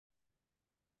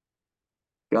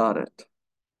Got it.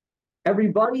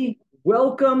 Everybody,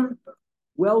 welcome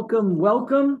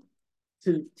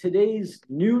to today's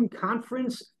noon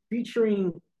conference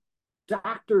featuring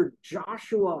Dr.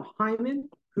 Joshua Hyman,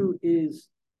 who is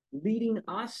leading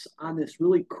us on this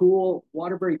really cool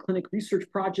Waterbury Clinic research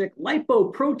project,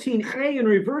 lipoprotein A and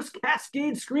reverse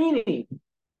cascade screening.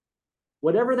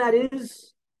 Whatever that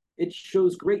is, it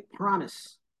shows great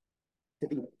promise to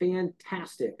be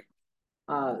fantastic.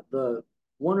 The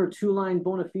one or two line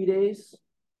bona fides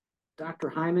Dr.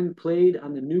 Hyman played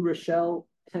on the New Rochelle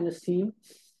tennis team,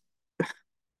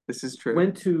 This is true.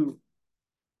 went to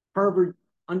Harvard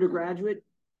undergraduate,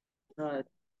 uh,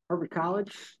 Harvard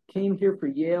College, came here for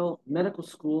Yale Medical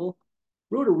School,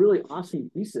 wrote a really awesome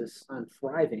thesis on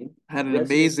thriving, Had an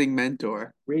resident, amazing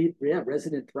mentor.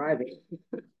 resident thriving.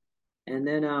 And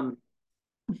then,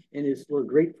 we're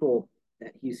grateful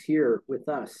that he's here with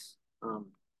us,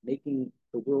 making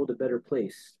the world a better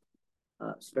place,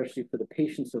 especially for the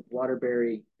patients of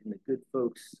Waterbury and the good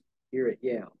folks here at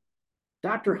Yale.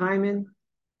 Dr. Hyman,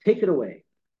 take it away.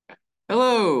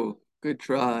 Hello, good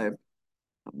tribe.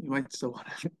 You might still want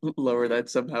to lower that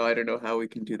somehow. I don't know how we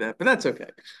can do that, but that's okay.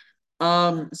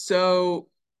 So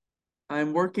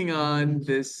I'm working on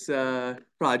this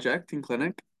project in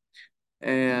clinic,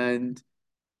 and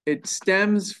it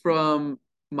stems from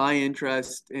my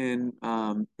interest in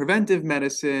preventive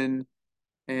medicine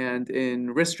and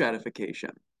in risk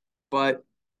stratification. But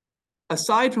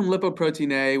aside from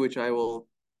lipoprotein A, which I will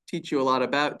teach you a lot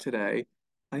about today,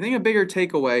 I think a bigger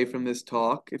takeaway from this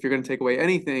talk, if you're going to take away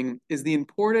anything, is the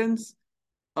importance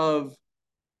of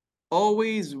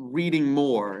always reading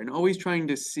more and always trying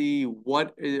to see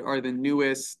what are the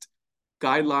newest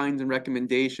guidelines and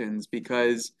recommendations,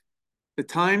 because the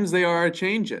times they are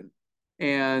changing,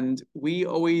 and we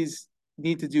always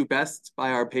need to do best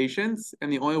by our patients,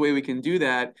 and the only way we can do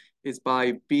that is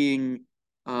by being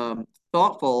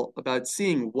thoughtful about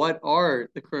seeing what are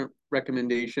the current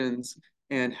recommendations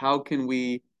and how can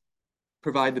we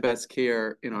provide the best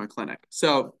care in our clinic.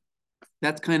 So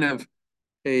that's kind of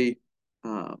a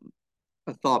um,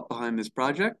 a thought behind this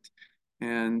project,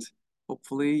 and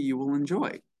hopefully you will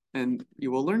enjoy and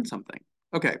you will learn something.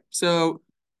 Okay, so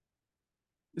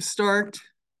to start,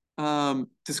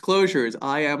 disclosures.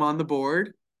 I am on the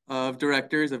board of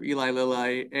directors of Eli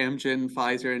Lilly, Amgen,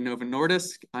 Pfizer, and Novo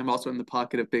Nordisk. I'm also in the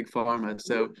pocket of Big Pharma.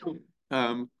 So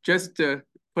just to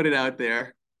put it out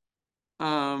there,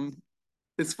 um,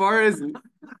 as far as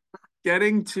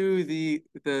getting to the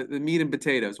meat and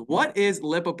potatoes, what is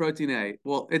lipoprotein A?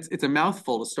 Well, it's a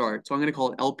mouthful to start, so I'm going to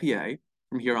call it LPA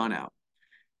from here on out.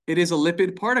 It is a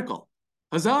lipid particle.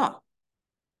 Huzzah!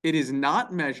 It is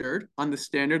not measured on the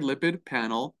standard lipid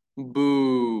panel.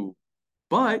 Boo!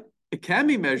 But it can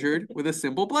be measured with a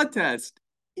simple blood test.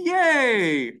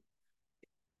 Yay!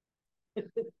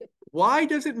 Why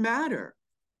does it matter?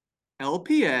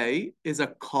 LPA is a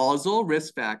causal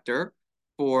risk factor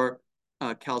for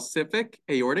calcific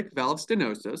aortic valve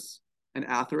stenosis and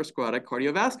atherosclerotic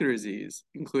cardiovascular disease,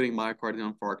 including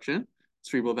myocardial infarction,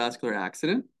 cerebral vascular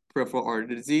accident, peripheral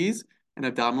artery disease, and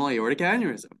abdominal aortic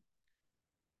aneurysm.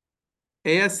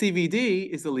 ASCVD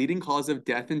is the leading cause of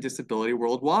death and disability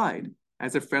worldwide.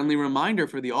 As a friendly reminder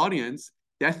for the audience,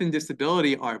 death and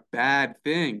disability are bad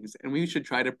things, and we should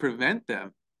try to prevent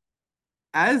them.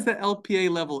 As the LPA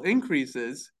level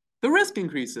increases, the risk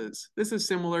increases. This is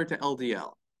similar to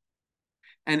LDL.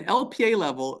 And LPA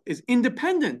level is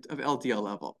independent of LDL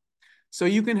level. So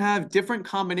you can have different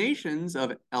combinations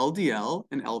of LDL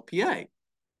and LPA.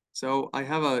 So I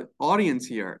have an audience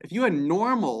here. If you had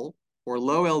normal or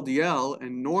low LDL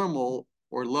and normal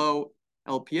or low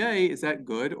LPA, is that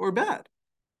good or bad?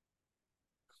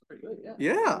 Pretty good, yeah.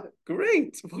 Yeah,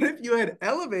 great. What if you had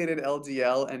elevated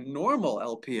LDL and normal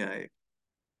LPA?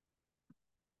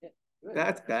 Yeah, good.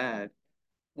 That's bad.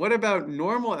 What about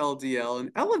normal LDL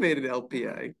and elevated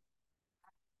LPA?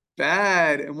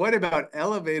 Bad. And what about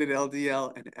elevated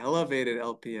LDL and elevated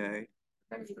LPA?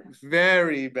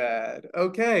 Very bad.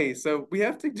 Okay, so we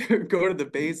have to go to the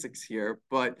basics here,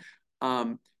 but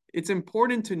um, it's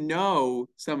important to know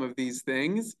some of these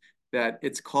things, that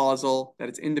it's causal, that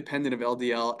it's independent of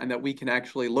LDL, and that we can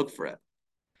actually look for it.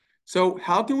 So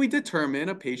how can we determine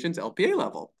a patient's LPA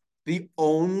level? The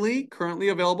only currently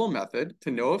available method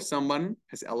to know if someone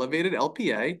has elevated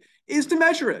LPA is to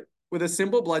measure it with a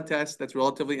simple blood test that's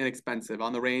relatively inexpensive,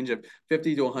 on the range of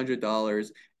 $50 to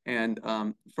 $100. And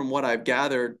from what I've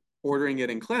gathered, ordering it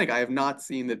in clinic, I have not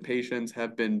seen that patients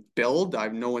have been billed.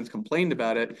 No one's complained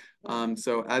about it.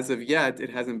 So as of yet, it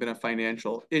hasn't been a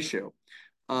financial issue.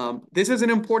 This is an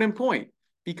important point.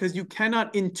 because you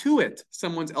cannot intuit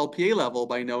someone's LPA level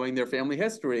by knowing their family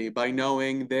history, by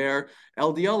knowing their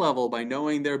LDL level, by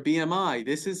knowing their BMI.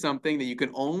 This is something that you can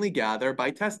only gather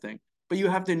by testing, but you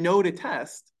have to know to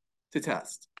test to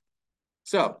test.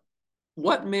 So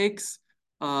what makes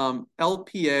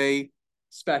LPA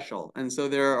special? And so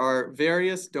there are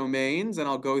various domains, and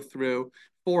I'll go through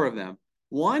 4 of them.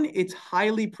 One, it's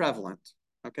highly prevalent.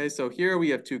 Okay, so here we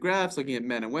have 2 graphs looking at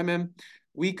men and women.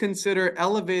 We consider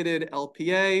elevated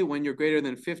LPA when you're greater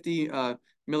than 50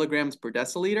 milligrams per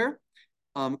deciliter,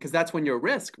 because that's when your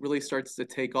risk really starts to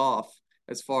take off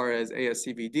as far as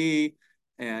ASCVD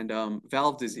and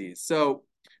valve disease. So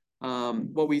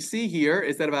what we see here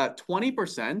is that about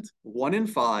 20%, 1 in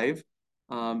 5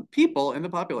 people in the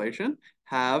population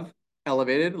have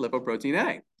elevated lipoprotein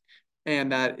A.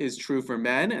 And that is true for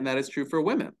men, and that is true for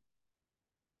women.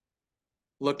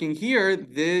 Looking here,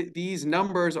 these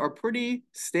numbers are pretty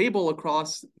stable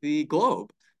across the globe.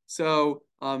 So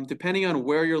depending on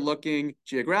where you're looking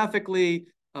geographically,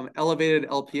 elevated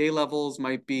LPA levels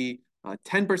might be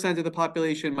 10% of the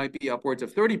population, might be upwards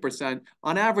of 30%.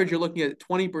 On average, you're looking at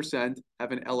 20%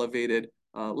 have an elevated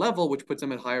level, which puts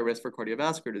them at higher risk for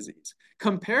cardiovascular disease.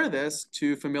 Compare this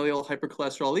to familial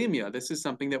hypercholesterolemia. This is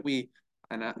something that we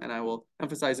and I will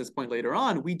emphasize this point later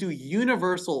on, we do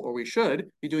universal, or we should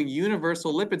be doing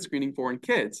universal lipid screening for in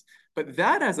kids. But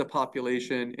that has a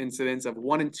population incidence of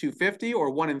 1 in 250 or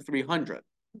 1 in 300.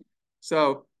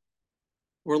 So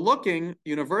we're looking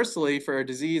universally for a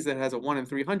disease that has a 1 in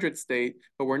 300 state,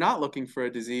 but we're not looking for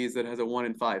a disease that has a 1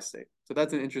 in 5 state. So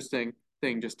that's an interesting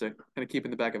thing just to kind of keep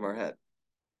in the back of our head.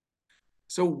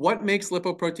 So what makes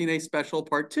lipoprotein A special?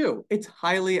 Part 2, it's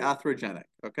highly atherogenic,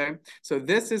 okay? So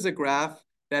this is a graph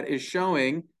that is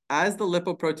showing as the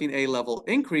lipoprotein A level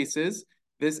increases,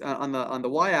 this on the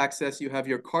y-axis, you have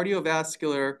your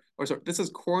cardiovascular, or sorry, this is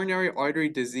coronary artery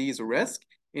disease risk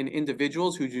in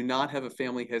individuals who do not have a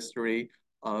family history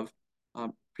of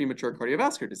premature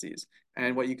cardiovascular disease.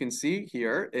 And what you can see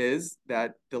here is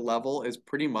that the level is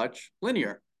pretty much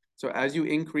linear. So as you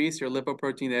increase your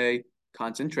lipoprotein A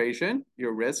concentration,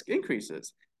 your risk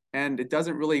increases. And it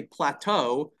doesn't really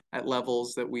plateau at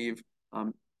levels that we've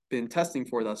been testing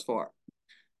for thus far.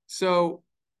 So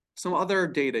some other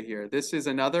data here. This is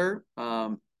another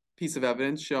piece of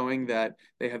evidence showing that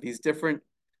they have these different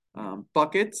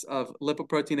buckets of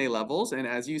lipoprotein A levels. And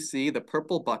as you see, the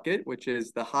purple bucket, which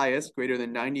is the highest, greater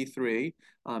than 93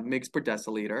 mg per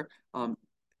deciliter,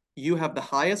 you have the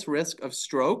highest risk of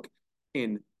stroke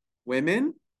in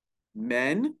women,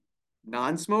 men,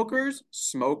 non-smokers,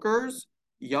 smokers,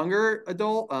 younger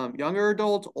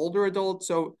adults, older adults.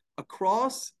 So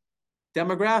across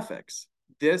demographics,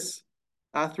 this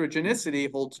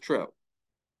atherogenicity holds true.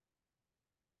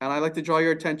 And I like to draw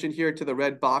your attention here to the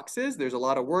red boxes. There's a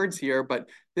lot of words here, but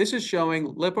this is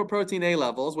showing lipoprotein A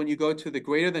levels when you go to the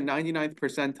greater than 99th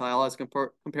percentile as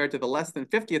compared to the less than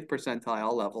 50th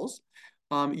percentile levels.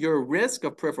 Your risk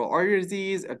of peripheral artery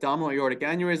disease, abdominal aortic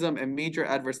aneurysm, and major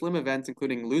adverse limb events,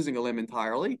 including losing a limb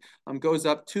entirely, goes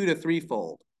up 2 to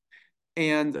 3-fold.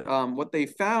 And what they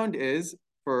found is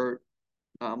for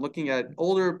looking at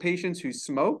older patients who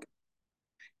smoke,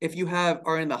 if you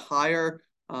are in the higher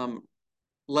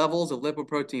levels of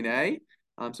lipoprotein A,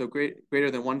 so greater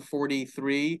than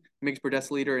 143 mg per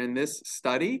deciliter in this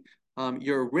study,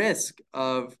 your risk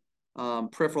of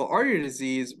peripheral artery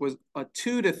disease was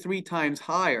 2 to 3 times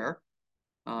higher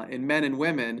in men and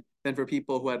women than for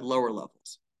people who had lower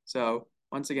levels. So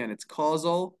once again, it's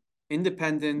causal,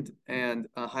 independent, and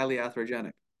highly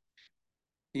atherogenic.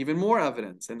 Even more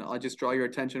evidence, and I'll just draw your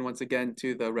attention once again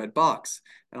to the red box,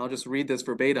 and I'll just read this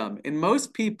verbatim. In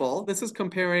most people, this is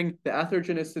comparing the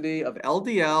atherogenicity of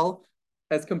LDL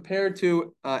as compared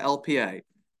to LPA.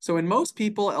 So in most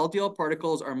people, LDL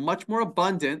particles are much more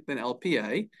abundant than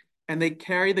LPA, and they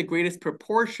carry the greatest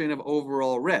proportion of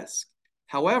overall risk.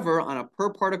 However, on a per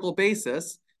particle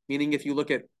basis, meaning if you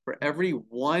look at for every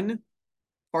 1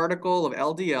 particle of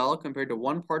LDL compared to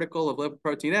 1 particle of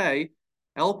lipoprotein A,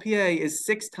 LPA is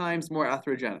 6 times more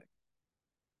atherogenic.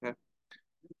 Okay.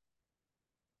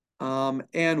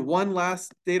 And one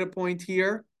last data point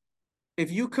here. If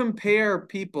you compare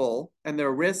people and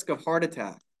their risk of heart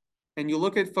attack, and you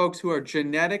look at folks who are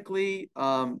genetically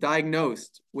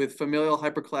diagnosed with familial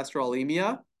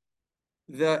hypercholesterolemia,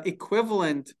 the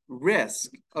equivalent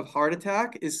risk of heart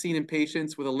attack is seen in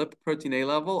patients with a lipoprotein A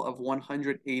level of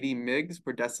 180 mg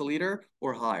per deciliter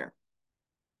or higher.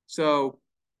 So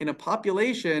in a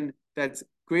population that's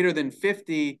greater than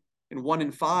 50 in 1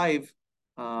 in 5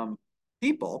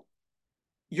 people,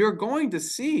 you're going to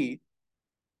see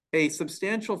a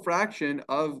substantial fraction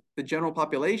of the general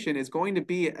population is going to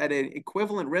be at an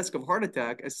equivalent risk of heart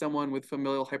attack as someone with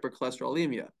familial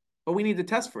hypercholesterolemia. But we need to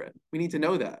test for it. We need to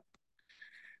know that.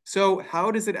 So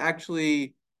how does it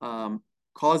actually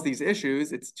cause these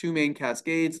issues? It's two main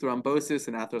cascades, thrombosis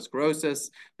and atherosclerosis.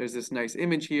 There's this nice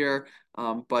image here,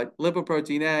 but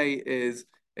lipoprotein A is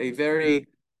a very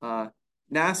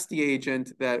nasty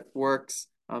agent that works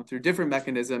through different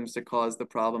mechanisms to cause the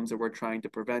problems that we're trying to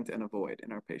prevent and avoid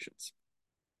in our patients.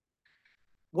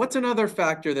 What's another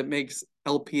factor that makes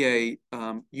LPA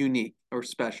unique or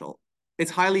special?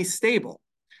 It's highly stable.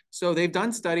 So they've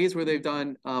done studies where they've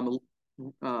done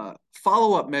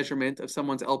follow-up measurement of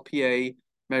someone's LPA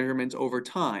measurements over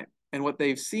time. And what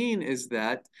they've seen is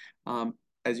that,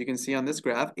 as you can see on this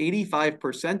graph,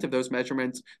 85% of those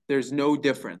measurements, there's no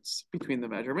difference between the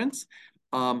measurements.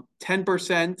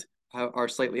 10% are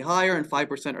slightly higher and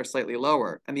 5% are slightly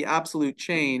lower. And the absolute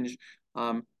change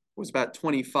was about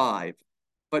 25.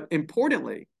 But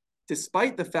importantly,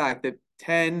 despite the fact that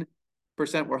 10%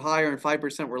 were higher and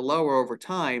 5% were lower over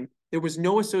time, there was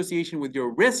no association with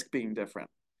your risk being different.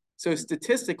 So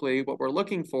statistically, what we're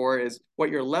looking for is what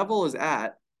your level is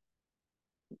at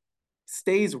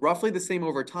stays roughly the same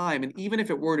over time. And even if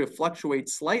it were to fluctuate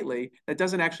slightly, that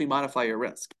doesn't actually modify your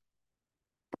risk.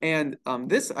 And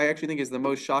this, I actually think, is the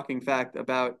most shocking fact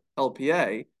about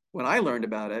LPA when I learned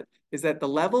about it, is that the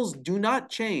levels do not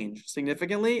change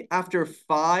significantly after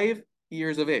 5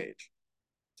 years of age.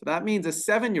 So that means a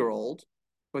 7-year-old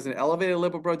who has an elevated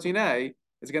lipoprotein A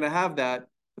is going to have that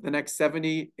for the next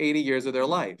 70, 80 years of their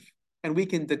life. And we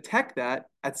can detect that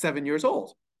at 7 years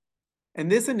old. And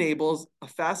this enables a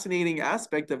fascinating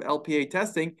aspect of LPA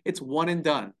testing. It's one and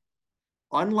done.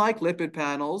 Unlike lipid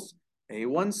panels,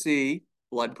 A1C,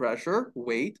 blood pressure,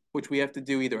 weight, which we have to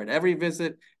do either at every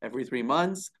visit, every 3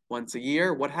 months, once a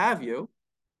year, what have you.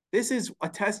 This is a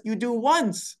test you do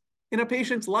once in a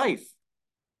patient's life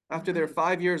after they're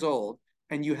 5 years old,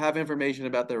 and you have information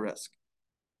about their risk.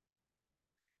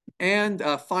 And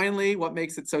finally, what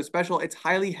makes it so special, it's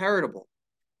highly heritable.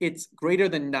 It's greater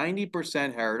than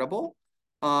 90% heritable,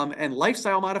 and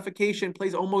lifestyle modification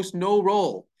plays almost no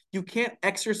role. You can't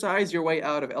exercise your way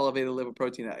out of elevated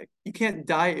lipoprotein A. You can't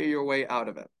diet your way out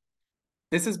of it.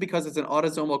 This is because it's an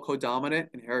autosomal codominant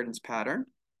inheritance pattern.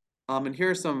 And here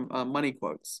are some money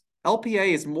quotes.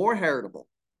 LPA is more heritable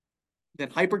than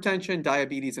hypertension,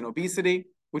 diabetes, and obesity,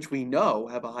 which we know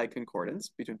have a high concordance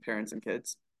between parents and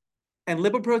kids. And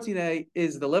lipoprotein A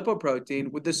is the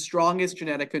lipoprotein with the strongest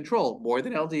genetic control, more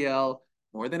than LDL,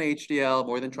 more than HDL,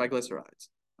 more than triglycerides.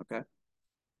 Okay.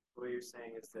 What you're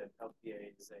saying is that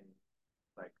LPA is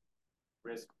a like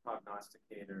risk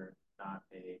prognosticator, not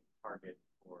a target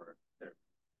for therapy.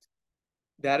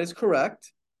 That is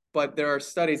correct, but there are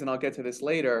studies, and I'll get to this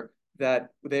later, that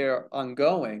they're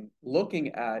ongoing looking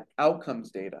at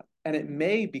outcomes data, and it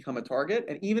may become a target.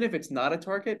 And even if it's not a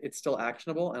target, it's still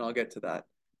actionable, and I'll get to that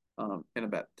in a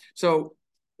bit. So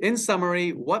in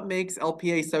summary, what makes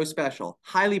LPA so special?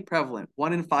 Highly prevalent.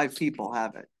 1 in 5 people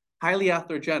have it. Highly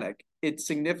atherogenic. It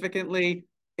significantly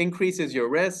increases your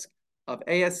risk of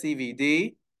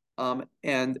ASCVD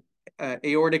and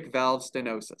aortic valve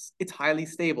stenosis. It's highly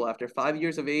stable. After 5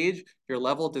 years of age, your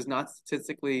level does not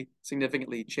statistically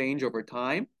significantly change over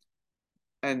time.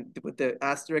 And with the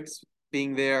asterisks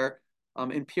being there,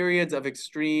 in periods of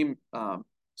extreme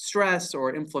stress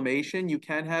or inflammation, you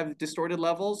can have distorted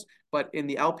levels, but in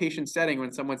the outpatient setting,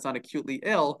 when someone's not acutely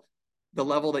ill, the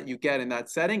level that you get in that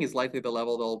setting is likely the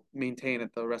level they'll maintain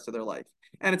at the rest of their life.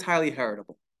 And it's highly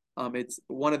heritable. It's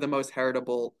one of the most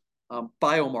heritable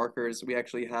biomarkers we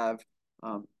actually have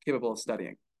capable of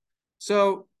studying.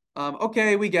 So,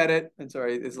 okay, we get it. And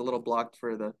sorry, it's a little blocked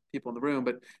for the people in the room,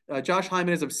 but Josh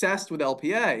Hyman is obsessed with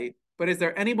LPA. But is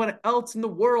there anyone else in the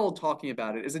world talking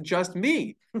about it? Is it just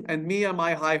me and me on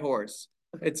my high horse?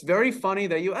 It's very funny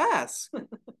that you ask,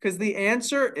 because the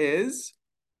answer is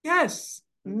yes.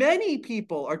 Many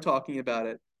people are talking about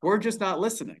it. We're just not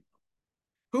listening.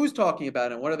 Who's talking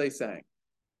about it? What are they saying?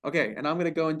 Okay, and I'm going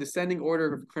to go in descending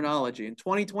order of chronology. In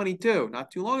 2022,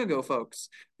 not too long ago, folks,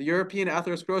 the European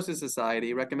Atherosclerosis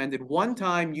Society recommended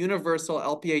one-time universal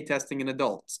LPA testing in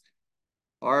adults.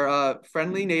 Our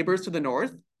friendly neighbors to the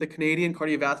north, the Canadian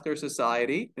Cardiovascular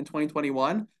Society, in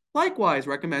 2021, likewise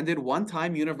recommended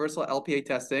one-time universal LPA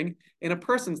testing in a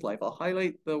person's life. I'll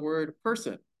highlight the word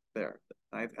person there.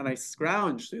 And I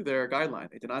scrounged through their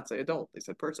guideline. They did not say adult, they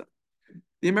said person.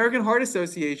 The American Heart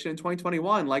Association in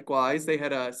 2021, likewise, they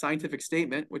had a scientific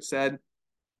statement which said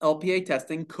LPA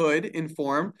testing could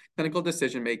inform clinical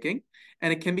decision-making,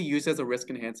 and it can be used as a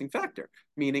risk-enhancing factor.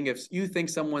 Meaning if you think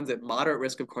someone's at moderate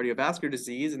risk of cardiovascular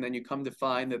disease, and then you come to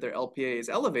find that their LPA is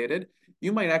elevated,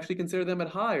 you might actually consider them at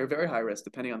high or very high risk,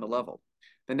 depending on the level.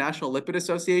 The National Lipid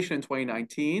Association in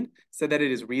 2019 said that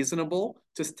it is reasonable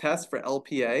to test for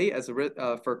LPA as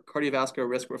for cardiovascular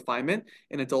risk refinement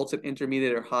in adults at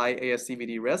intermediate or high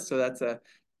ASCVD risk. So that's a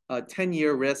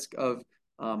 10-year risk of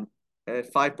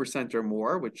at 5% or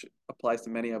more, which applies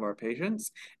to many of our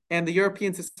patients. And the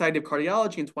European Society of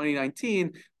Cardiology in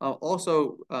 2019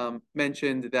 also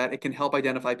mentioned that it can help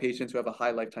identify patients who have a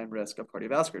high lifetime risk of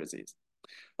cardiovascular disease.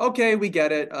 Okay, we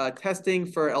get it. Testing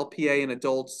for LPA in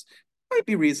adults might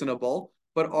be reasonable,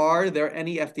 but are there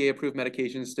any FDA-approved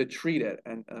medications to treat it?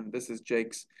 And this is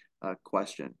Jake's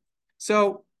question.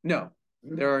 So no,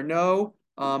 there are no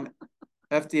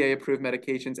FDA-approved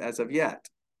medications as of yet.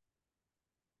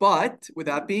 But with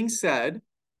that being said,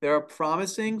 there are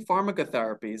promising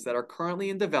pharmacotherapies that are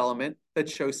currently in development that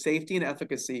show safety and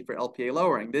efficacy for LPA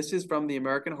lowering. This is from the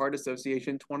American Heart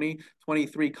Association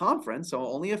 2023 conference, so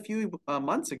only a few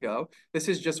months ago. This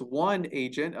is just one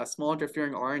agent, a small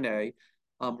interfering RNA,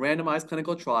 randomized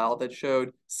clinical trial that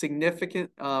showed significant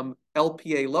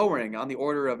LPA lowering on the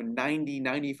order of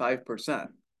 90–95%.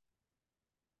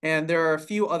 And there are a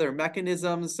few other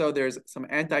mechanisms. So there's some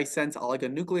antisense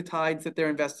oligonucleotides that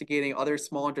they're investigating, other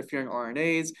small interfering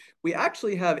RNAs. We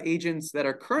actually have agents that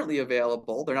are currently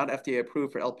available. They're not FDA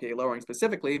approved for LPA lowering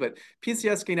specifically, but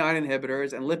PCSK9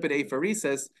 inhibitors and lipid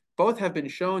apheresis both have been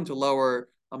shown to lower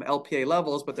LPA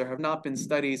levels, but there have not been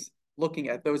studies looking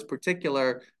at those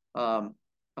particular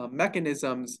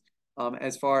mechanisms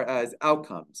as far as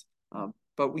outcomes.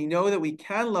 But we know that we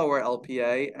can lower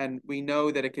LPA, and we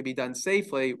know that it can be done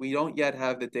safely. We don't yet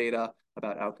have the data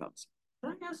about outcomes.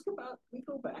 Can I ask about, can we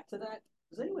go back to that?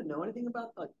 Does anyone know anything about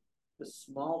like the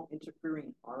small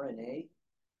interfering RNA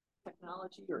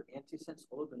technology or antisense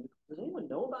oligonucleotide? Does anyone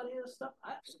know about any of this stuff?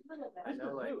 I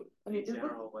know, like, in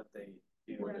general, what they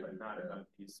do, but not about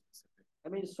these specific. I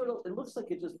mean, it's sort of, it looks like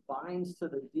it just binds to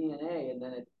the DNA and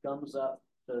then it gums up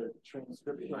the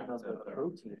transcription of the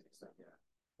protein.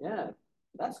 Yeah,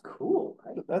 that's cool.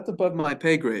 Right? That's above my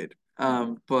pay grade.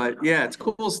 But yeah, it's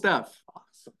cool stuff.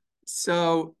 Awesome.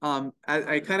 So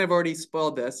I kind of already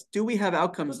spoiled this. Do we have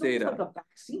outcomes data? Like a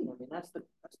vaccine. I mean, that's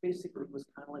basically was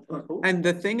kind of like COVID. And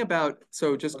the thing about,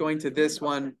 so just going to this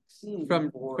one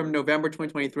from November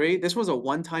 2023, this was a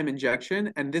one-time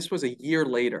injection, and this was a year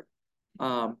later.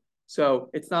 So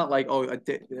it's not like, oh,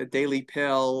 a daily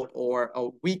pill or a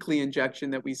weekly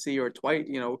injection that we see, or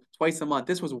twice a month.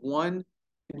 This was one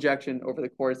injection over the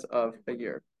course of a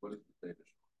year.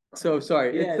 So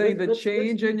sorry, it's saying the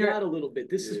change in your, a little bit.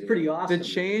 This is pretty awesome. The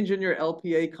change in your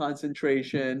LPA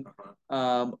concentration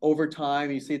over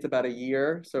time, you see it's about a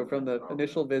year. So from the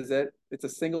initial visit, it's a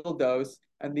single dose,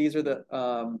 and these are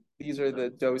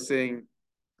the dosing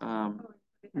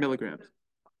milligrams.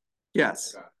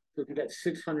 Yes. So if you got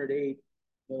 608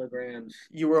 milligrams,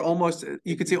 you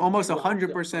could see almost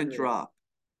 100% drop,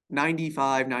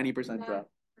 90% drop.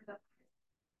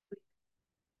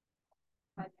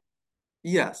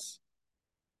 Yes.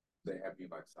 They have you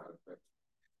like side effects?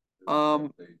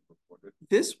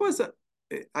 This was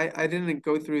I didn't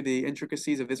go through the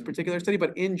intricacies of this particular study,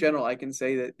 but in general, I can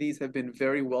say that these have been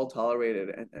very well tolerated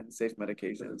and safe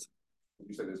medications.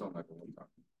 You said there's only like a one time.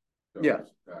 Yeah.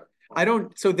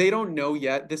 So they don't know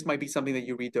yet. This might be something that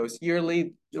you redose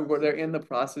yearly, where they're in the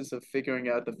process of figuring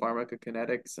out the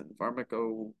pharmacokinetics and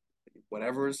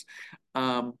whatevers.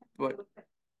 But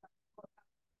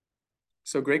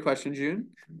so great question, June.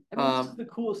 I mean, this is the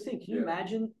coolest thing. Can you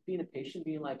imagine being a patient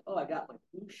being like, oh, I got my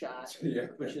flu shot,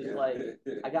 which is like,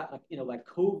 I got my, like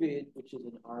COVID, which is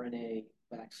an RNA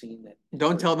vaccine that.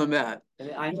 Don't tell them that.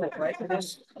 And I know, right? And then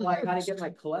I gotta get my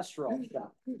cholesterol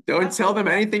shot. Don't tell them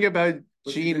anything about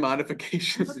gene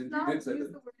modification. Let's not use the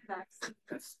word vaccine.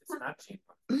 It's not gene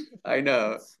modification. I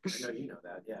know. I know you know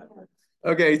that, yeah.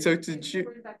 Okay, so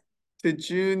to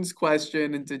June's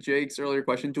question and to Jake's earlier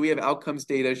question, do we have outcomes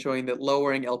data showing that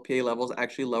lowering LPA levels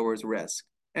actually lowers risk?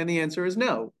 And the answer is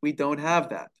no, we don't have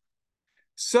that.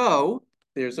 So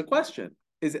there's a question.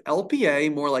 Is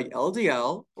LPA more like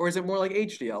LDL or is it more like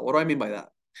HDL? What do I mean by that?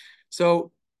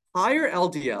 So higher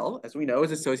LDL, as we know,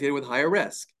 is associated with higher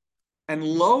risk. And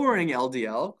lowering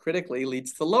LDL critically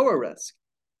leads to lower risk.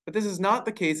 But this is not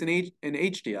the case in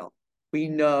HDL. We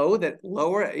know that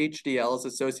lower HDL is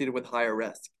associated with higher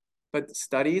risk. But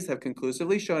studies have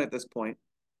conclusively shown at this point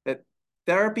that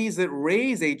therapies that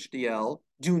raise HDL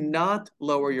do not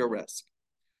lower your risk.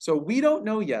 So we don't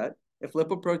know yet if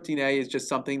lipoprotein A is just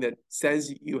something that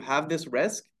says you have this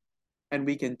risk and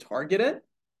we can target it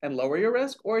and lower your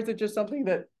risk? Or is it just something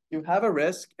that you have a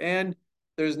risk and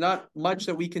there's not much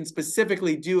that we can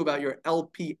specifically do about your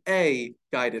LPA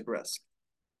guided risk?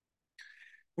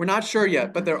 We're not sure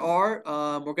yet, but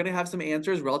we're going to have some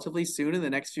answers relatively soon in the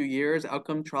next few years.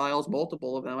 Outcome trials,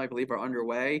 multiple of them, I believe, are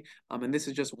underway. And this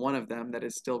is just one of them that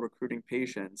is still recruiting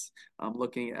patients,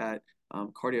 looking at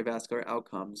cardiovascular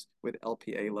outcomes with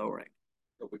LPA lowering.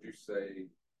 So would you say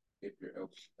if your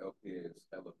LPA is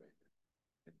elevated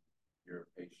and you're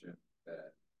a patient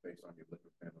that, based on your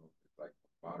lipid panel, is like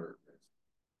moderate risk,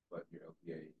 but your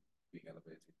LPA being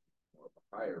elevated is more of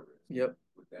a higher risk? Yep.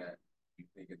 Would that, you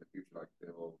think in the future, like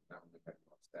they'll not only have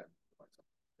you on statin, but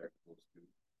like some injectables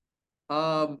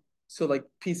too? So like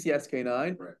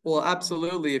PCSK9? Right. Well,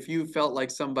 absolutely. If you felt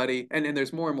like somebody, and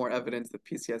there's more and more evidence that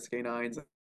PCSK9s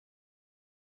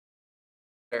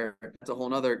are, it's a whole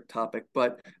nother topic,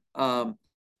 but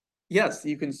yes,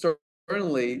 you can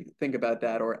certainly think about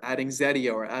that, or adding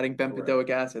Zetia or adding bempedoic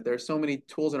acid. There are so many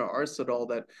tools in our arsenal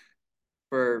that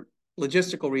for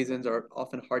logistical reasons are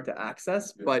often hard to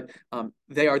access, but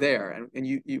they are there,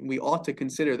 and we ought to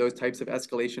consider those types of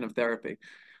escalation of therapy.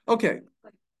 Okay.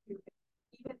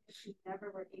 Even if you never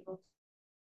were able to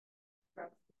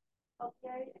express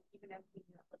LPA, and even if you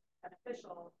know it's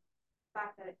beneficial, the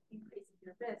fact that it increases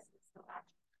your risk is still actionable.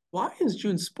 Why is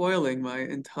June spoiling my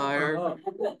entire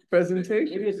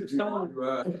presentation? Maybe it's someone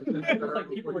like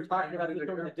people were talking about this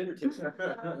over the dinner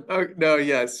table. Oh no,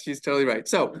 yes, she's totally right.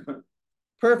 So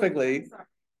perfectly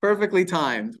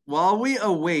timed. While we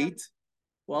await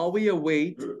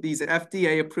these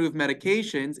FDA approved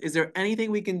medications, is there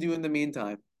anything we can do in the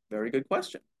meantime? Very good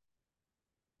question.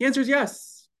 The answer is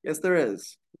yes. Yes, there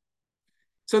is.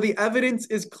 So the evidence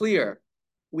is clear.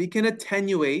 We can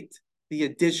attenuate the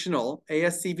additional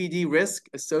ASCVD risk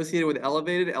associated with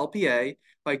elevated LPA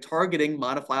by targeting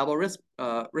modifiable risk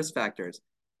factors: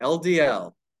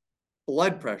 LDL,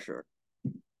 blood pressure,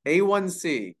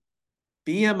 A1C,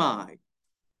 BMI.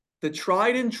 The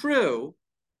tried and true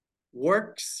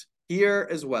works here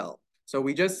as well. So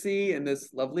we just see in this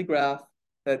lovely graph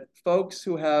that folks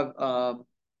who have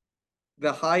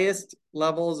the highest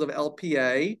levels of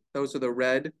LPA, those are the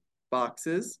red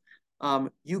boxes,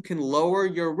 you can lower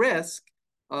your risk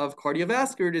of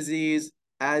cardiovascular disease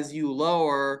as you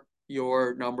lower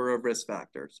your number of risk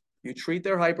factors. You treat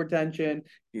their hypertension,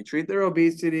 you treat their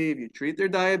obesity, if you treat their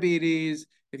diabetes,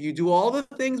 if you do all the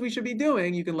things we should be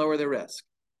doing, you can lower their risk.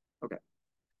 Okay.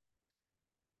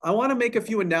 I want to make a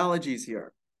few analogies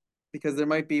here because there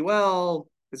might be, well,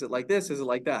 is it like this? Is it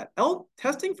like that?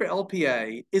 Testing for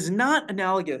LPA is not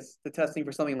analogous to testing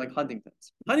for something like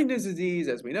Huntington's. Huntington's disease,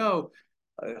 as we know,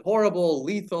 a horrible,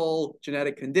 lethal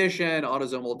genetic condition,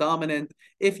 autosomal dominant.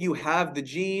 If you have the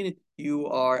gene, you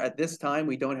are, at this time,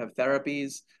 we don't have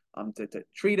therapies to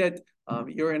treat it.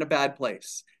 You're in a bad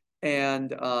place.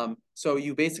 And so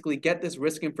you basically get this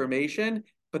risk information,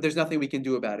 but there's nothing we can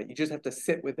do about it. You just have to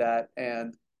sit with that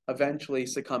and eventually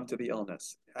succumb to the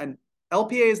illness. And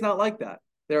LPA is not like that.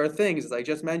 There are things, as I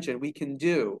just mentioned, we can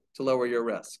do to lower your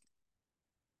risk.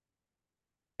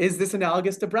 Is this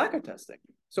analogous to BRCA testing?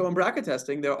 So in BRCA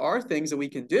testing, there are things that we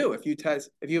can do. If you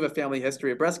have a family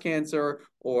history of breast cancer,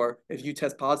 or if you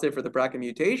test positive for the BRCA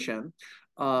mutation,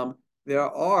 there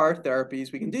are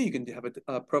therapies we can do. You can have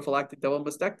a prophylactic double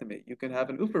mastectomy. You can have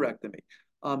an oophorectomy.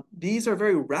 These are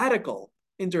very radical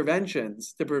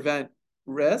interventions to prevent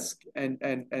risk and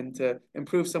to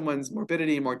improve someone's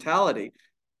morbidity and mortality.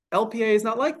 LPA is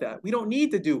not like that. We don't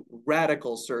need to do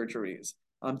radical surgeries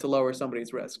to lower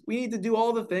somebody's risk. We need to do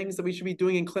all the things that we should be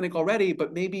doing in clinic already,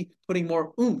 but maybe putting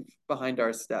more oomph behind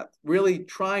our step, really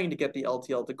trying to get the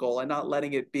LTL to goal and not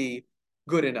letting it be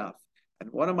good enough. And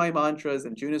one of my mantras,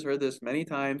 and June has heard this many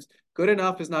times, good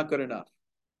enough is not good enough.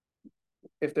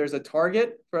 If there's a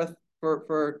target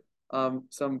for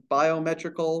some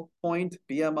biometrical point,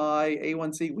 BMI,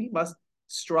 A1C, we must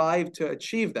strive to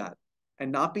achieve that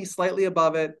and not be slightly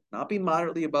above it, not be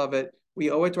moderately above it.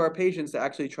 We owe it to our patients to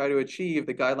actually try to achieve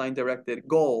the guideline-directed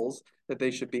goals that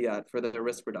they should be at for their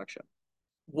risk reduction.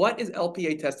 What is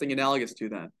LPA testing analogous to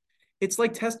then? It's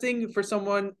like testing for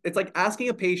someone, it's like asking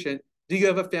a patient, do you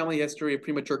have a family history of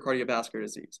premature cardiovascular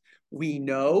disease? We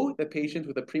know that patients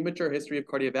with a premature history of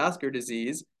cardiovascular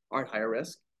disease are at higher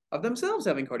risk of themselves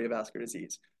having cardiovascular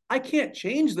disease. I can't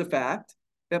change the fact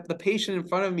that the patient in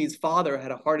front of me's father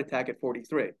had a heart attack at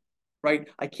 43, right?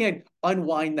 I can't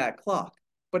unwind that clock,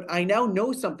 but I now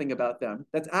know something about them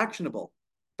that's actionable,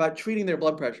 about treating their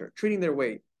blood pressure, treating their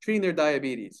weight, treating their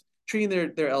diabetes, treating their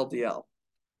LDL.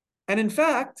 And in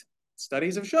fact,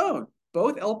 studies have shown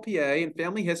both LPA and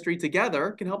family history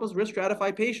together can help us risk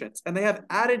stratify patients, and they have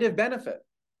additive benefit.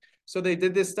 So they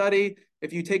did this study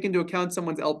if you take into account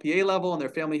someone's LPA level and their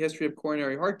family history of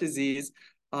coronary heart disease,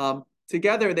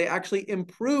 together they actually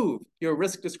improve your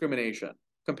risk discrimination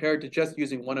compared to just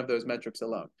using one of those metrics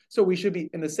alone. So we should be,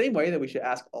 in the same way that we should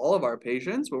ask all of our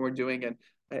patients when we're doing an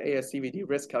ASCVD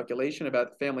risk calculation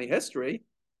about family history,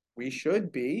 we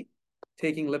should be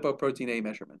taking lipoprotein A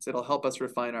measurements. It'll help us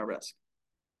refine our risk.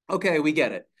 Okay, we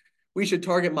get it. We should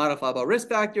target modifiable risk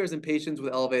factors in patients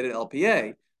with elevated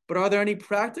LPA. But are there any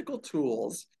practical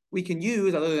tools we can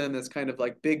use other than this kind of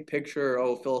like big picture,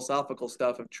 philosophical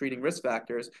stuff of treating risk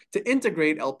factors to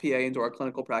integrate LPA into our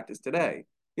clinical practice today?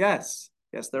 Yes,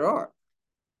 there are.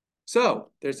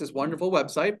 So there's this wonderful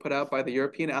website put out by the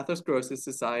European Atherosclerosis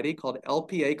Society called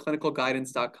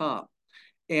lpaclinicalguidance.com.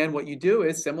 And what you do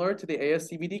is similar to the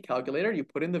ASCVD calculator, you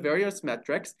put in the various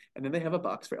metrics, and then they have a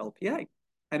box for LPA.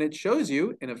 And it shows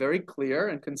you in a very clear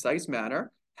and concise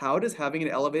manner, how does having an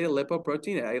elevated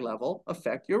lipoprotein A level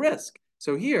affect your risk?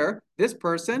 So here, this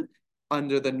person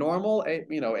under the normal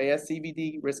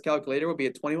ASCVD risk calculator would be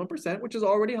at 21%, which is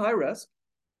already high risk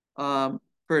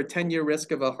for a 10-year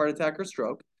risk of a heart attack or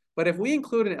stroke. But if we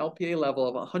include an LPA level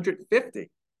of 150,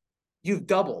 you've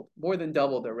more than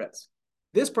doubled their risk.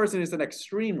 This person is an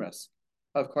extreme risk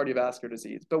of cardiovascular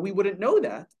disease, but we wouldn't know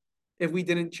that if we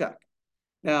didn't check.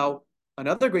 Now,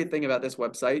 another great thing about this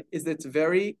website is that it's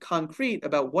very concrete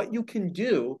about what you can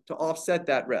do to offset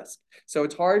that risk. So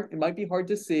it's hard, it might be hard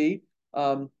to see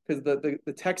because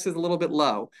the text is a little bit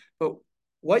low, but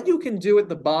what you can do at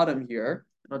the bottom here,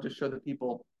 and I'll just show the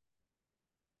people,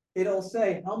 it'll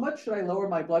say, how much should I lower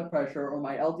my blood pressure or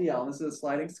my LDL? And this is a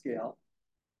sliding scale.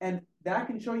 And that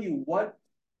can show you what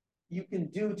you can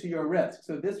do to your risk.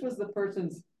 So this was the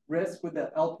person's risk with the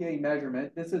LPA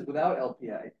measurement. This is without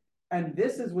LPA. And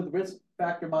this is with risk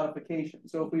factor modification.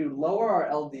 So if we lower our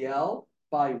LDL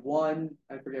by 1,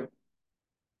 I forget,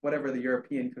 whatever the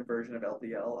European conversion of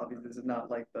LDL, obviously this is not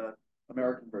like the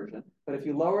American version, but if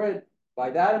you lower it by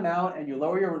that amount and you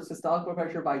lower your systolic blood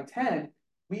pressure by 10,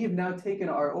 we have now taken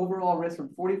our overall risk from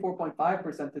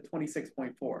 44.5% to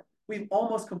 26.4%. We've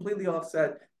almost completely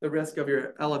offset the risk of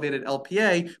your elevated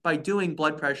LPA by doing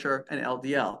blood pressure and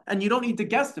LDL. And you don't need to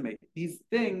guesstimate. These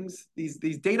things, these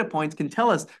data points can tell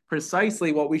us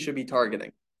precisely what we should be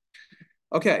targeting.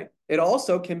 Okay, it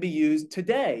also can be used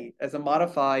today as a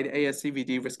modified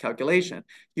ASCVD risk calculation.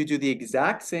 You do the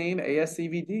exact same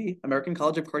ASCVD, American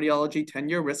College of Cardiology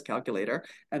 10-year risk calculator,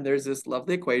 and there's this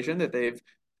lovely equation that they've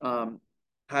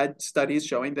had studies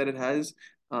showing that it has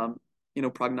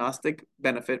prognostic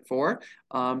benefit for.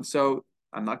 So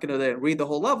I'm not going to read the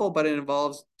whole level, but it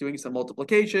involves doing some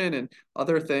multiplication and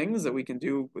other things that we can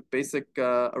do with basic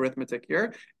arithmetic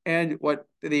here. And what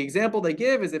the example they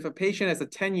give is if a patient has a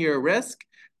 10-year risk,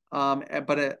 but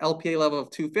an LPA level of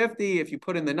 250, if you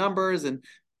put in the numbers and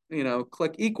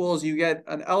click equals, you get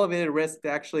an elevated risk to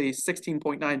actually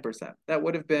 16.9%. That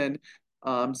would have been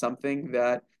something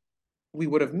that we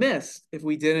would have missed if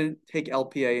we didn't take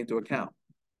LPA into account.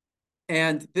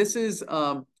 And this is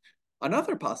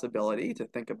another possibility to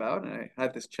think about, and I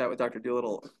had this chat with Dr.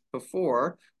 Doolittle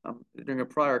before during a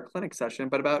prior clinic session,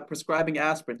 but about prescribing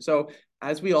aspirin. So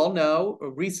as we all know,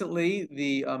 recently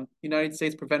the United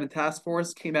States Preventive Task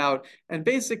Force came out and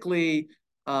basically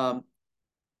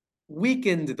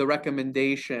weakened the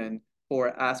recommendation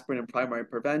for aspirin in primary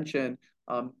prevention,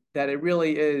 that it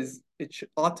really is,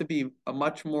 ought to be a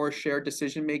much more shared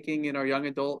decision-making in our young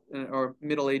adult or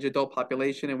middle-aged adult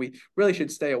population, and we really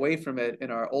should stay away from it in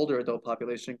our older adult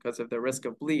population because of the risk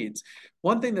of bleeds.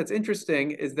 One thing that's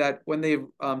interesting is that when they've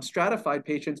stratified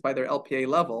patients by their LPA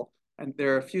level, and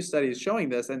there are a few studies showing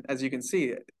this, and as you can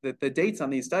see, the dates on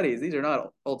these studies, these are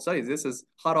not old studies, this is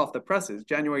hot off the presses,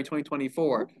 January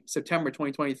 2024, September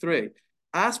 2023.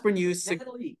 Aspirin use...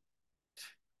 Natalie,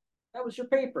 that was your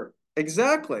paper.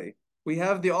 Exactly. We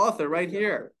have the author right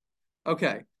here.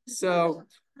 Okay, so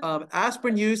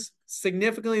aspirin use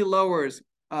significantly lowers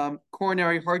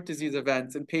coronary heart disease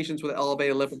events in patients with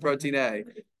elevated lipoprotein A.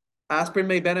 Aspirin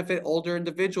may benefit older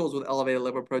individuals with elevated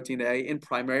lipoprotein A in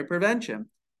primary prevention.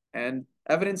 And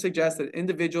evidence suggests that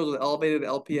individuals with elevated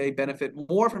LPA benefit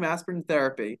more from aspirin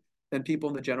therapy than people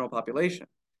in the general population.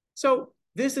 So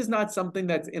this is not something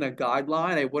that's in a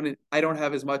guideline. I don't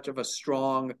have as much of a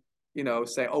strong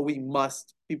say, oh, we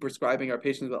must be prescribing our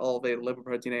patients with elevated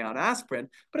lipoprotein A on aspirin,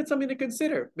 but it's something to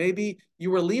consider. Maybe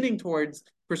you were leaning towards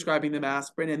prescribing them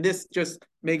aspirin, and this just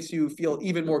makes you feel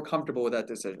even more comfortable with that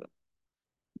decision.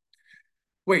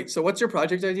 Wait, so what's your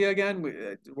project idea again?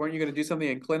 Weren't you going to do something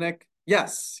in clinic?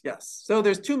 Yes. So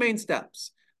there's 2 main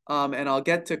steps, and I'll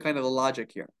get to kind of the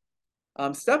logic here.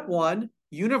 Step 1,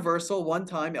 universal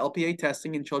one-time LPA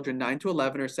testing in children 9 to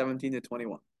 11 or 17 to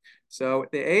 21. So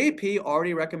the AAP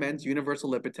already recommends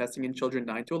universal lipid testing in children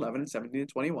 9 to 11 and 17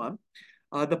 to 21.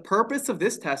 The purpose of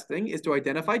this testing is to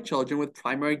identify children with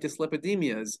primary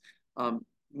dyslipidemias,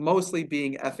 mostly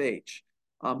being FH.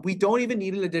 We don't even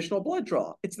need an additional blood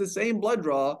draw. It's the same blood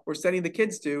draw we're sending the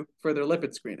kids to for their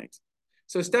lipid screenings.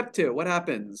 So step 2, what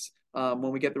happens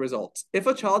when we get the results? If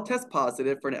a child tests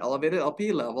positive for an elevated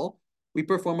LPA level, we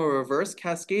perform a reverse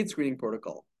cascade screening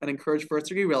protocol and encourage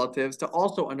first-degree relatives to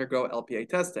also undergo LPA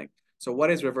testing. So what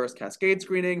is reverse cascade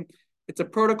screening? It's a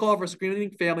protocol for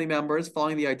screening family members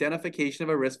following the identification of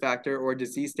a risk factor or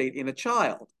disease state in a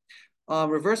child.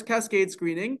 Reverse cascade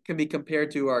screening can be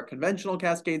compared to our conventional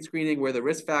cascade screening where the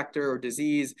risk factor or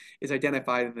disease is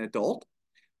identified in an adult.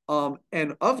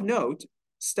 And of note,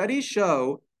 studies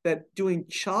show that doing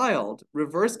child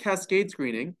reverse cascade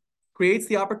screening creates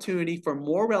the opportunity for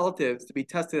more relatives to be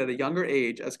tested at a younger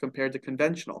age as compared to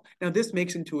conventional. Now, this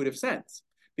makes intuitive sense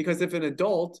because if an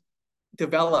adult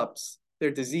develops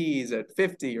their disease at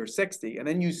 50 or 60, and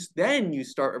then you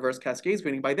start reverse cascade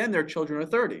screening, by then their children are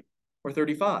 30 or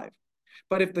 35.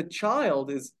 But if the child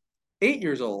is 8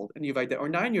 years old and or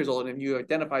 9 years old and you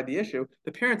identified the issue,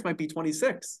 the parents might be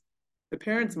 26. The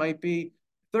parents might be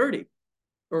 30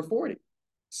 or 40.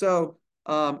 So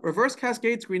reverse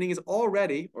cascade screening is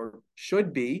already, or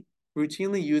should be,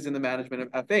 routinely used in the management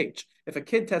of FH. If a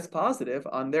kid tests positive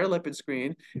on their lipid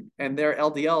screen and their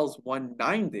LDL is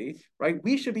 190, right,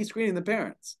 we should be screening the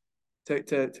parents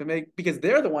to make, because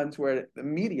they're the ones who are at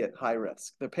immediate high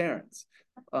risk, the parents.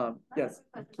 Yes.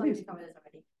 Like,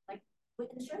 would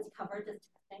insurance cover this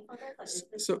testing for this?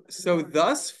 Like, So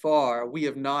thus far, we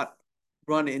have not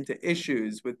run into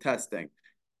issues with testing.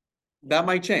 That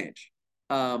might change.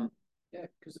 Yeah,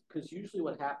 because usually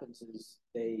what happens is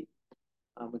they,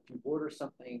 if you order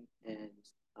something and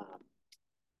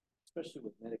especially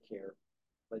with Medicare,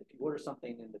 but if you order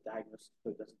something and the diagnosis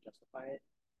code doesn't justify it,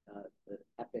 the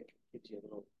Epic gives you a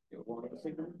little warning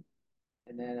signal.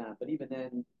 And then, but even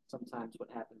then, sometimes what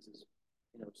happens is,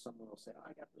 someone will say, "Oh,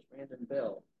 I got this random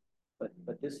bill," but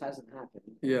this hasn't happened.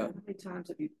 Yeah. How many times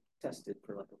have you tested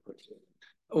for like a protein?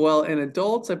 Well, in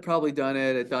adults, I've probably done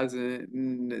it a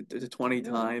dozen to 20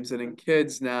 times, and in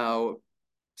kids now,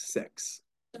 6.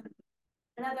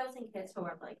 And are those in kids who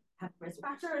are like have risk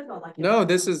factors or like? No,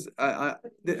 this is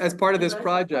as part of this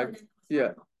project.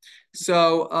 Yeah.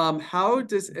 So how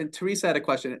does, and Teresa had a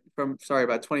question from, sorry,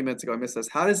 about 20 minutes ago, I missed this.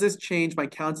 How does this change my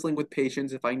counseling with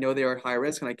patients if I know they are high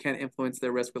risk and I can't influence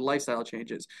their risk with lifestyle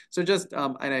changes? So just,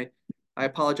 and I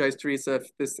apologize, Teresa,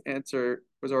 if this answer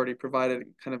was already provided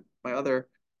in kind of my other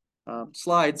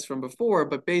slides from before,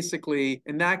 but basically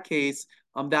in that case,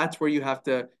 that's where you have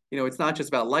to, it's not just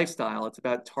about lifestyle, it's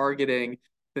about targeting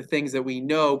the things that we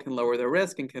know can lower their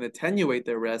risk and can attenuate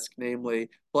their risk, namely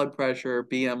blood pressure,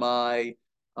 BMI,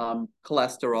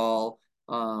 cholesterol,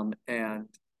 and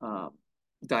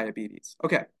diabetes.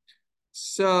 Okay,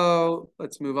 so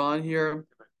let's move on here.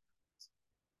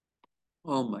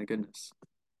 Oh my goodness.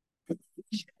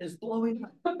 Is blowing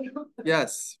up.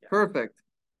 Yes, perfect.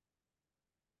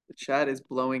 The chat is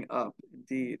blowing up,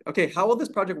 indeed. Okay, how will this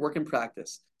project work in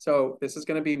practice? So this is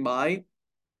going to be my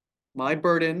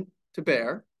burden to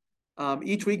bear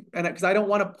each week, and because I don't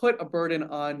want to put a burden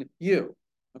on you.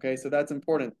 Okay, so that's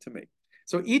important to me.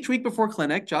 So each week before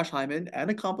clinic, Josh Hyman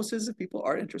and accomplices, if people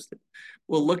are interested,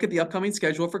 will look at the upcoming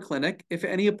schedule for clinic. If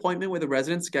any appointment with a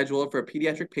resident schedule for a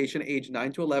pediatric patient aged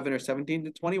 9 to 11 or 17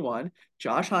 to 21,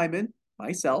 Josh Hyman,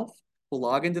 myself, will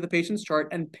log into the patient's chart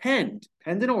and penned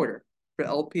in order for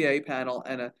LPA panel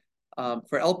and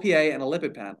for LPA and a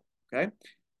lipid panel. Okay,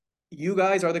 you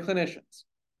guys are the clinicians.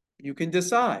 You can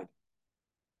decide.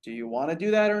 Do you want to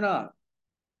do that or not?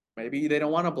 Maybe they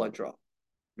don't want a blood draw.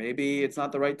 Maybe it's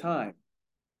not the right time.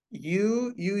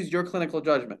 You use your clinical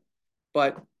judgment,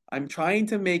 but I'm trying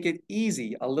to make it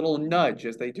easy, a little nudge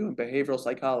as they do in behavioral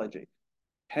psychology,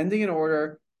 pending an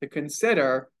order to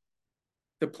consider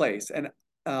the place. And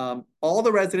all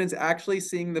the residents actually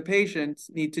seeing the patients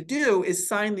need to do is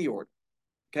sign the order.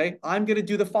 Okay, I'm going to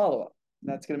do the follow-up.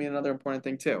 That's going to be another important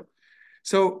thing too.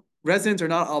 So residents are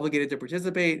not obligated to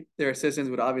participate. Their assistance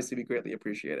would obviously be greatly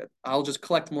appreciated. I'll just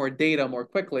collect more data more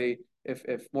quickly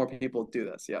if more people do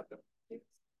this. Yeah.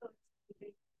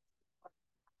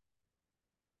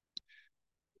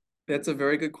 That's a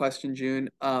very good question, June.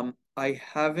 I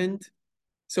haven't,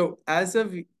 so as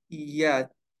of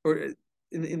yet, or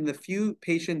in the few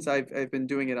patients I've been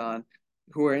doing it on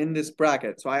who are in this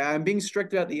bracket, so I'm being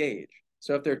strict about the age.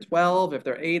 So if they're 12, if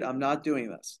they're 8, I'm not doing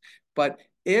this. But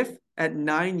if at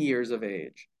 9 years of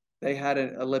age, they had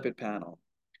a lipid panel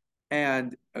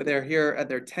and they're here and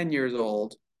they're 10 years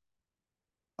old,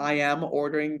 I am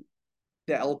ordering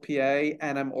the LPA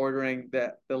and I'm ordering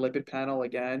the lipid panel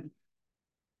again.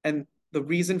 And the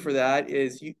reason for that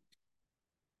is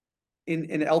in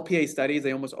LPA studies,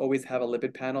 they almost always have a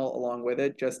lipid panel along with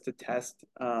it just to test.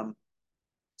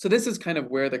 So this is kind of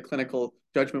where the clinical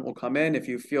judgment will come in. If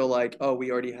you feel like, oh, we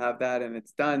already have that and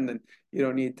it's done, then you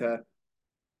don't need to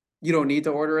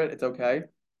order it. It's okay,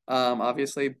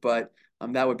 obviously, but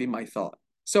that would be my thought.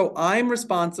 So I'm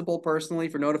responsible personally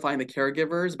for notifying the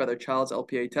caregivers about their child's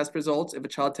LPA test results. If a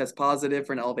child tests positive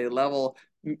for an elevated level,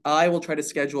 I will try to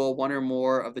schedule one or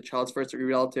more of the child's first-degree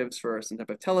relatives for some type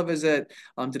of televisit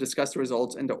to discuss the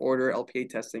results and to order LPA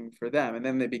testing for them. And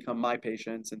then they become my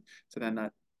patients, and so then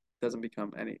that doesn't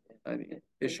become any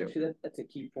issue. Actually, that's a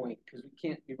key point because we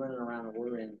can't be running around and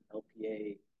ordering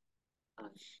LPA on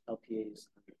LPAs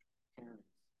under parents.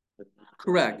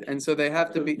 Correct, and so they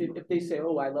have to be. If they say,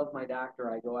 "Oh, I love my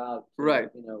doctor," I go out, to, right?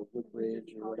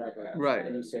 Woodbridge or whatever, right?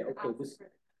 And you say, "Okay, this."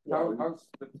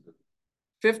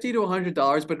 $50 to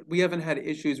 $100, but we haven't had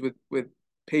issues with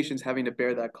patients having to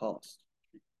bear that cost.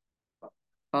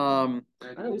 I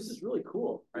know this is really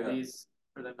cool. Are these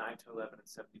for the 9 to 11 and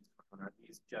 17 to 21? Are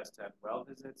these just at well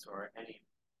visits or any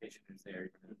patient who's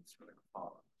there, even if it's for like a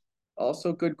follow-up?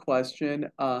 Also, good question.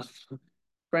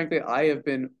 Frankly, I have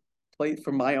been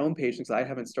for my own patients. I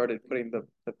haven't started putting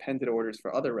the pendant orders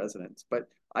for other residents, but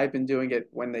I've been doing it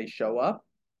when they show up,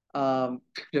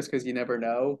 just because you never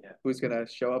know who's going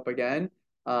to show up again.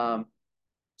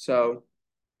 So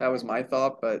that was my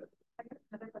thought, but. I guess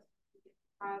another question: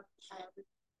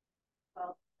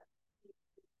 well,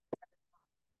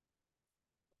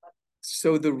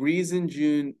 so the reason,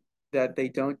 June, that they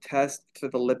don't test for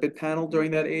the lipid panel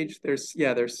during that age,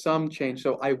 there's some change.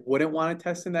 So I wouldn't want to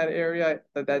test in that area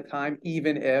at that time,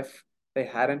 even if they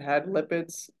hadn't had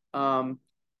lipids,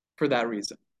 for that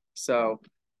reason. So,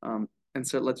 and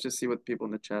so let's just see what people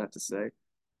in the chat have to say.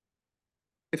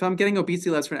 If I'm getting obesity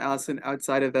levels for an Allison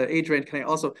outside of the age range, can I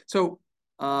also? So,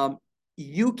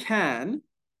 you can.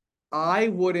 I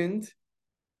wouldn't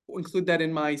include that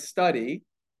in my study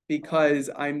because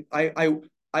I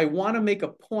want to make a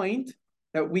point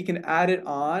that we can add it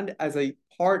on as a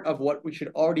part of what we should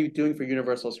already be doing for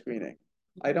universal screening.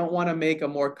 I don't want to make a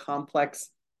more complex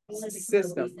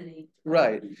system.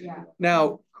 Right. Yeah.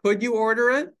 Now, could you order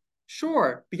it?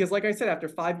 Sure, because like I said, after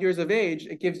 5 years of age,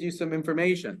 it gives you some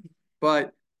information,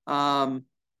 but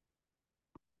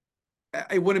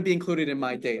it wouldn't be included in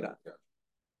my data.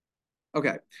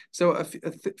 Okay, so a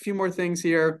few more things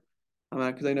here,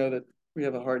 because I know that we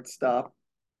have a hard stop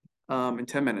in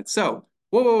 10 minutes. So,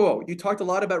 whoa. You talked a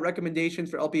lot about recommendations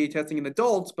for LPA testing in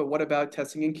adults, but what about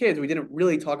testing in kids? We didn't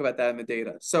really talk about that in the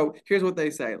data. So here's what they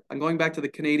say. I'm going back to the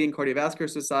Canadian Cardiovascular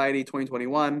Society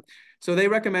 2021. So they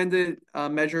recommended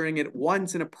measuring it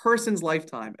once in a person's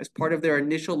lifetime as part of their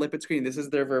initial lipid screening. This is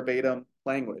their verbatim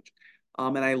language.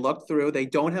 And I looked through, they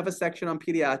don't have a section on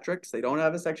pediatrics. They don't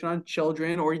have a section on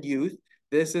children or youth.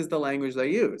 This is the language they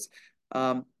use.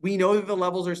 We know that the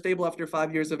levels are stable after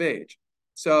 5 years of age.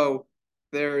 So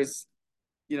there's,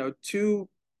 two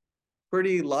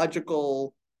pretty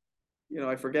logical,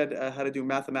 I forget how to do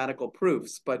mathematical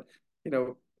proofs, but,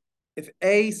 if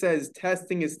A says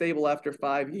testing is stable after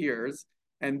 5 years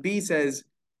and B says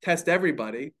test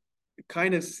everybody, it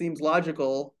kind of seems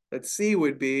logical that C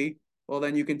would be, well,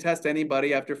 then you can test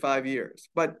anybody after 5 years.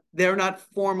 But they're not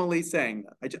formally saying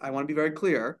that. I want to be very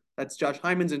clear. That's Josh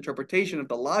Hyman's interpretation of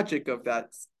the logic of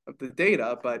the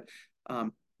data, but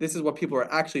this is what people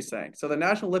are actually saying. So the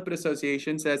National Lipid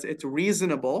Association says it's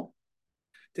reasonable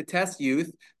to test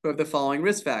youth who have the following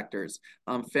risk factors.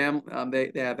 They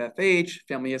have FH,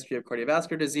 family history of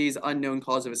cardiovascular disease, unknown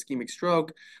cause of ischemic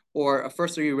stroke, or a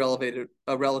first-degree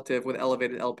relative with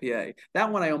elevated LPA. That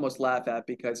one I almost laugh at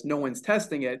because no one's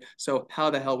testing it, so how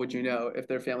the hell would you know if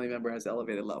their family member has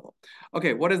elevated level?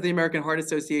 Okay, what does the American Heart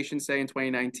Association say in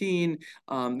 2019?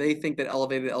 They think that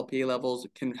elevated LPA levels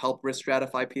can help risk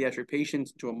stratify pediatric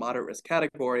patients into a moderate risk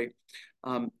category.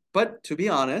 But to be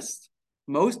honest,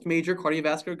 most major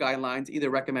cardiovascular guidelines either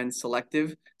recommend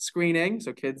selective screening,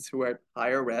 so kids who are at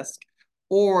higher risk,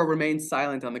 or remain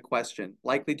silent on the question,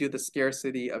 likely due to the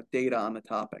scarcity of data on the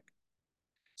topic.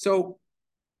 So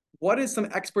what is some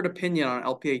expert opinion on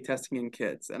LPA testing in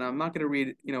kids? And I'm not going to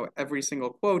read, every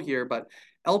single quote here, but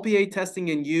LPA testing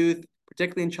in youth,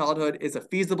 particularly in childhood, is a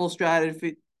feasible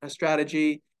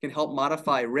strategy, can help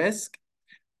modify risk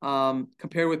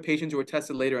compared with patients who are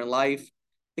tested later in life.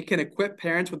 It can equip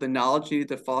parents with the knowledge needed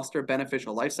to foster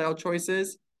beneficial lifestyle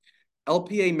choices.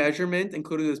 LPA measurement,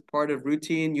 included as part of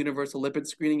routine universal lipid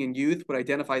screening in youth, would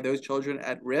identify those children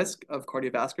at risk of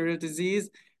cardiovascular disease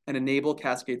and enable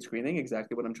cascade screening,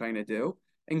 exactly what I'm trying to do.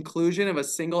 Inclusion of a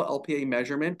single LPA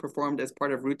measurement performed as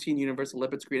part of routine universal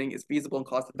lipid screening is feasible and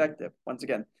cost effective. Once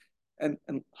again, and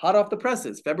hot off the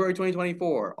presses, February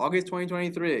 2024, August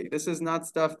 2023. This is not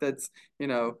stuff that's,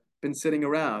 been sitting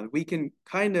around. We can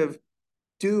kind of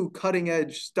do cutting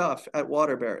edge stuff at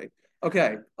Waterbury.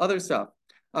 Okay, other stuff.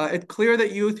 It's clear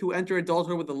that youth who enter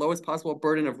adulthood with the lowest possible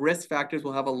burden of risk factors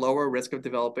will have a lower risk of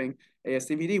developing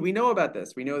ASCVD. We know about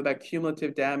this. We know about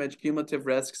cumulative damage, cumulative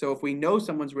risk. So if we know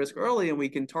someone's risk early and we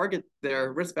can target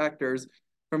their risk factors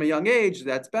from a young age,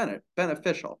 that's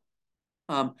beneficial.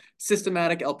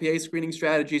 Systematic LPA screening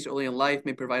strategies early in life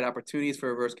may provide opportunities for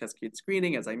reverse cascade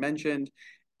screening, as I mentioned.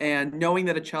 And knowing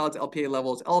that a child's LPA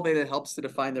level is elevated helps to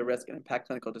define their risk and impact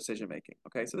clinical decision making.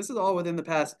 Okay, so this is all within the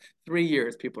past 3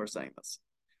 years, people are saying this.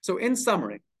 So in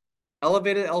summary,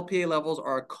 elevated LPA levels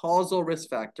are a causal risk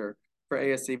factor for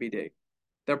ASCVD.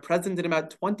 They're present in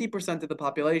about 20% of the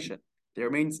population. They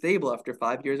remain stable after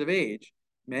 5 years of age.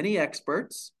 Many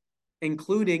experts,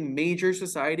 including major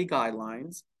society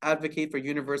guidelines, advocate for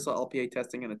universal LPA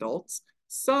testing in adults.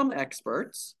 Some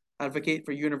experts advocate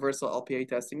for universal LPA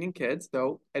testing in kids,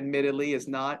 though admittedly is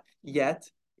not yet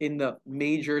in the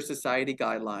major society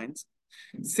guidelines.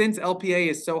 Since LPA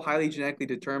is so highly genetically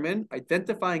determined,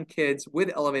 identifying kids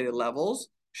with elevated levels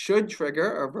should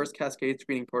trigger a reverse cascade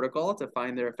screening protocol to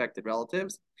find their affected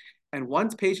relatives. And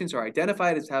once patients are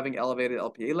identified as having elevated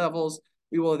LPA levels,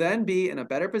 we will then be in a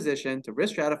better position to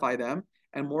risk stratify them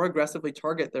and more aggressively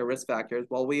target their risk factors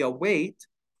while we await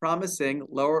promising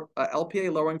lower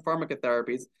LPA lowering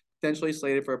pharmacotherapies potentially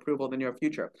slated for approval in the near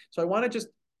future. So I want to just,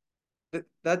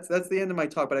 that's the end of my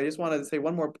talk, but I just wanted to say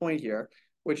one more point here,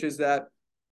 which is that